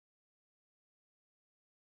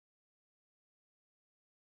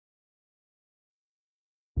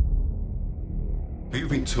You've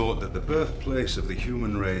been taught that the birthplace of the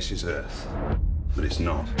human race is Earth, but it's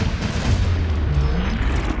not.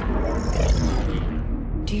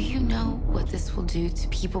 Do you know what this will do to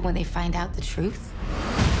people when they find out the truth?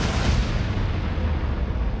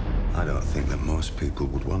 I don't think that most people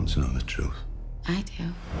would want to know the truth. I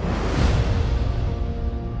do.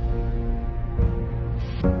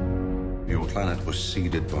 Your planet was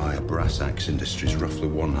seeded by brass axe industries roughly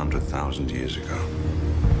 100,000 years ago.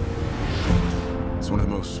 It's one of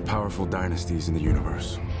the most powerful dynasties in the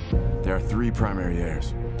universe. There are three primary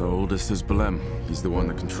heirs. The oldest is Belem. He's the one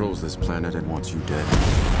that controls this planet and wants you dead.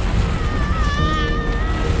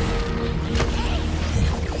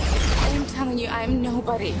 I'm telling you, I'm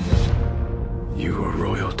nobody. You are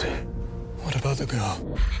royalty. What about the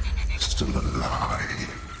girl? Still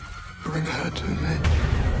alive. Bring her to me.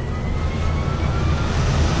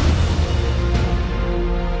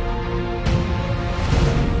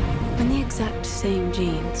 When the exact same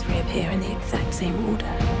genes reappear in the exact same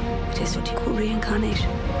order, it is what you call reincarnation.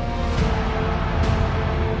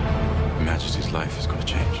 Her Majesty's life is going to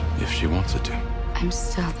change, if she wants it to. I'm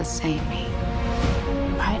still the same me.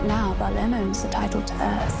 Right now, Belem owns the title to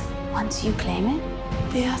Earth. Once you claim it,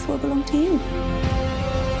 the Earth will belong to you.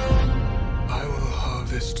 I will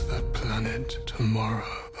harvest that planet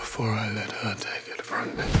tomorrow before I let her take it from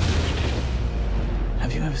me.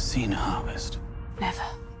 Have you ever seen a harvest? Never.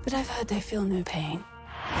 But I've heard they feel no pain.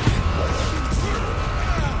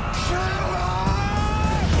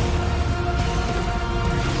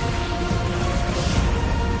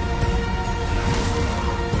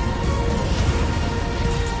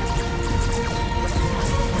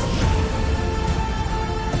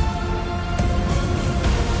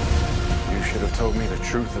 You should have told me the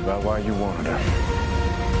truth about why you wanted her.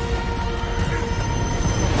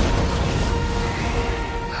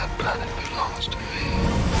 That planet belongs to me.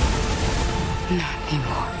 Not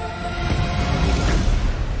anymore.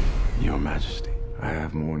 Your Majesty, I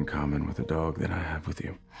have more in common with a dog than I have with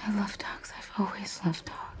you. I love dogs. I've always loved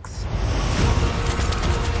dogs.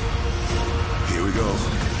 Here we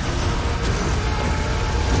go.